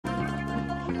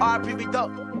RPV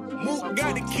dope. Mook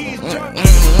got the keys, jump. I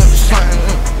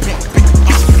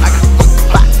got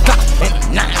 5 and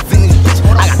 9s in this bitch.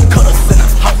 I got cutters in the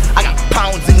hoe. I got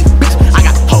pounds in this bitch. I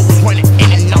got hoes running in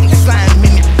and on the slime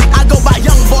in it. I go by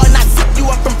young boy and I zip you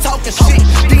up from talking shit.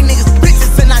 These niggas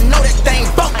bitches and I know that they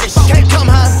ain't broke this shit. Can't come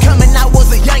how I'm coming, I was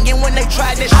a youngin' when they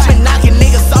tried this shit. I been knocking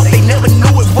niggas off, they never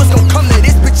knew it was gon' come to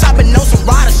this bitch. I been on some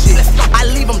rider shit. I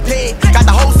leave them dead, got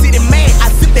the whole city mad. I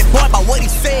zip that boy by what he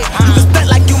said. You can stunt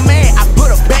like you mad, I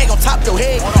put a bag on top your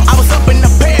head. I was up in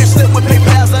the bed, slept with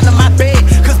PayPals under my bed.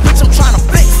 Cause bitch, I'm tryna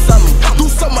flex something. Do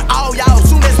something with all y'all.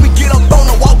 Soon as we get up on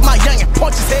the walk, my youngin'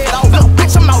 punch his head off. Look,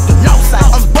 bitch, I'm out the north side.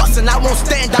 I'm bustin', I won't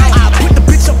stand down. I put the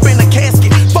bitch up in a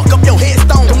casket. Fuck up your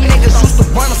headstone. Them niggas used to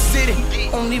run a city.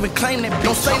 Don't even claim that.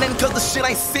 Don't say nothing cause the shit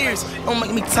ain't serious. Don't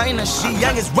make me tame that shit.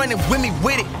 Youngins running with me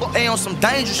with it. They on some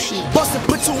dangerous shit. Bustin',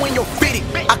 put you in your fitted.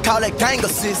 I call that gang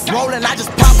assist. Rollin', I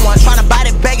just pop one. Tryna buy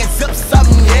that bag and zip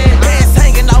something, yeah. Pants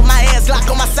hanging off my ass, lock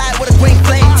on my side with a green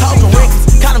flame. Talking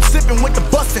records. Caught him sippin' with the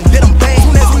bustin', did him bang.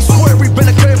 Soon as we swear, we been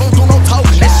a curve, don't do no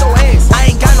talking. That's your ass.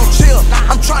 I ain't got no chill.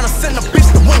 I'm tryna send a bitch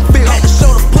to Winfield. Had to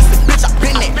show the pussy, bitch, I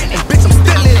been there. And bitch, I'm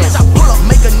still in. Bitch, I pull up,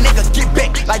 make a nigga get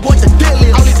back. Like what the deal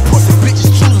is. All these pussy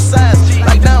bitches choosing sides.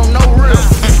 Like they don't know real.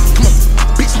 Come on,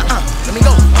 bitch, let me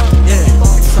go.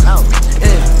 Yeah, out.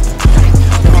 Yeah.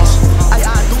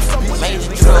 I do something. Made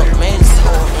the drug, made the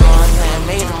soul, you know what I'm saying?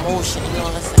 Made the motion, you know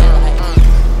what I'm saying? Like,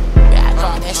 yeah, I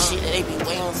got that shit that they be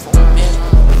waiting for, bitch.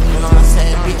 You know what I'm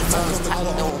saying? Big focus type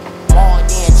though. More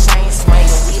than chain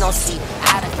swinging, we don't see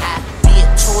eye to eye. Be it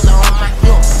shoulder on my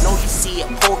hip, know you see it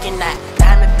poking out.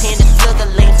 Diamond pin and figure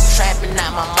length, trapping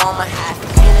out my mama high.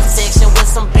 Intersection with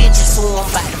some bitches who I'm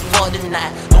about to fuck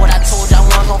tonight. Lord, I told you I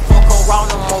wasn't gon' fuck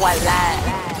around no more, I lied.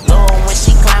 Lord, when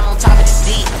she climb on top of the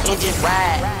deep and just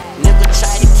ride. Nigga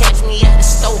tried to catch me at the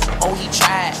stove, oh he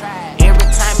tried. Every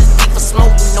time it's deep for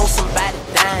smoke, you know somebody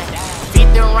dying.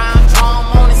 50 round drum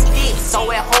on the stick, so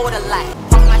it hold a lot.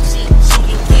 From my shit, you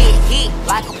can get hit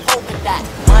like a polka dot.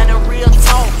 Money real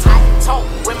talk, I can talk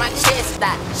with my chest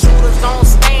out. Shooters on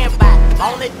standby,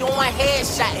 only doing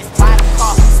headshots. Why the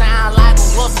car sound like a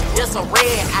whistle, it's a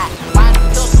red eye. Why the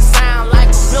pistol sound like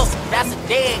a whistle, that's a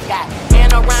dead guy.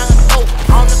 And around the go,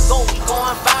 on the go, we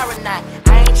going viral now.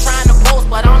 I ain't trying to boast,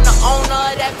 but I'm the owner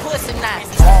of that pussy now.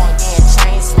 Hard and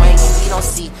chain swinging, we don't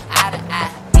see eye to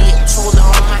eye. Big shoulder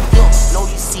on my hip, know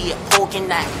you see it poking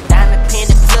out. Diamond pin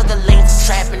and figure length,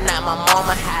 trapping out my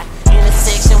mama high.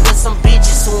 Intersection with some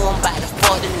bitches who I'm about to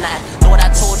fuck tonight. Lord,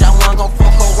 I told you I wasn't gon'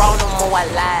 fuck around no more, I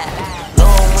lied.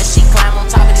 Lord, when she climb on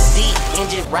top of the deep and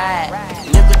just ride.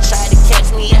 Nigga tried to catch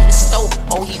me at the stove,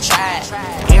 oh he tried.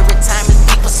 Every time it's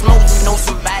deep for smoke, you know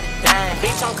somebody dying.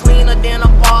 Bitch, I'm cleaner than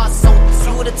a bar soap.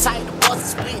 You the type to bust a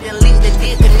split and leave the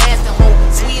dick the nasty hole.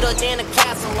 Sweeter than a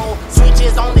casserole.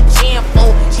 Switches on the gym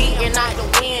floor, kicking out the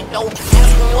window.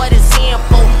 Asking what it's in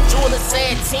for. Jeweler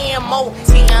said 10 more,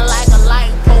 hitting like a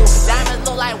light pole. Diamonds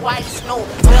look like white snow.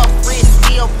 Left wrist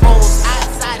still froze.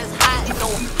 Outside is hot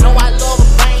though. Know I love a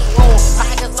bankroll.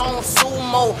 Pockets on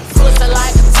sumo. Pussy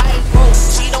like a tightrope.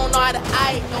 She don't know how to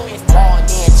eye though. It's hard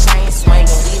and chain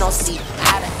swinging. We don't see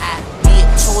eye to eye. Big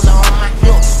shoulder on my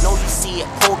hip. Know you see it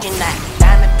poking out.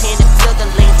 Diamond pin and figure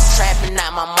length. Trapping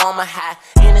out my mama high.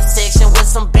 Intersection with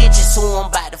some bitches who I'm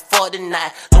about to fuck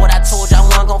tonight. Lord, I told you I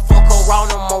wasn't gon' fuck around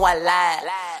no more, I lied.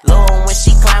 Lord, when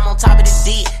she climb on top of the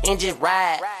deep and just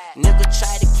ride. Nigga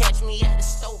tried to catch me at the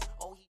stove.